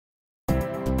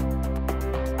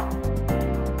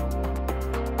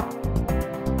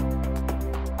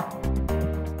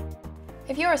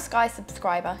If you're a Sky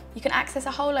subscriber, you can access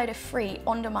a whole load of free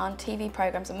on-demand TV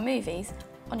programmes and movies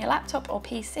on your laptop or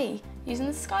PC using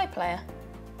the Skyplayer.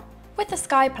 With the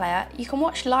Skyplayer, you can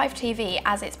watch live TV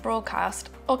as it's broadcast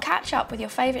or catch up with your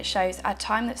favourite shows at a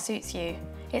time that suits you.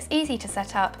 It's easy to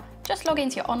set up. Just log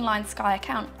into your online Sky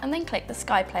account and then click the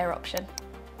Skyplayer option.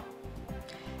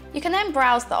 You can then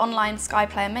browse the online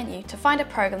Skyplayer menu to find a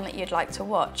programme that you'd like to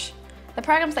watch. The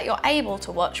programmes that you're able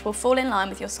to watch will fall in line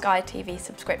with your Sky TV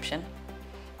subscription.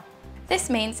 This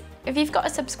means if you've got a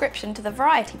subscription to the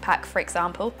Variety Pack, for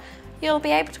example, you'll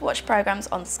be able to watch programmes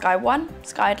on Sky One,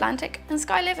 Sky Atlantic and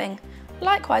Sky Living,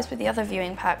 likewise with the other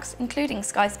viewing packs, including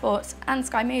Sky Sports and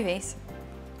Sky Movies.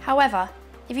 However,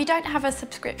 if you don't have a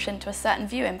subscription to a certain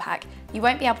viewing pack, you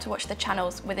won't be able to watch the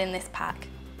channels within this pack.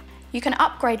 You can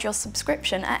upgrade your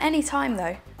subscription at any time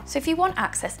though, so if you want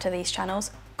access to these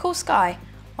channels, call Sky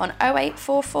on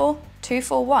 0844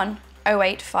 241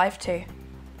 0852.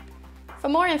 For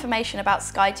more information about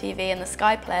Sky TV and the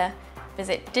Skyplayer,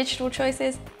 visit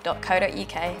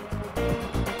digitalchoices.co.uk.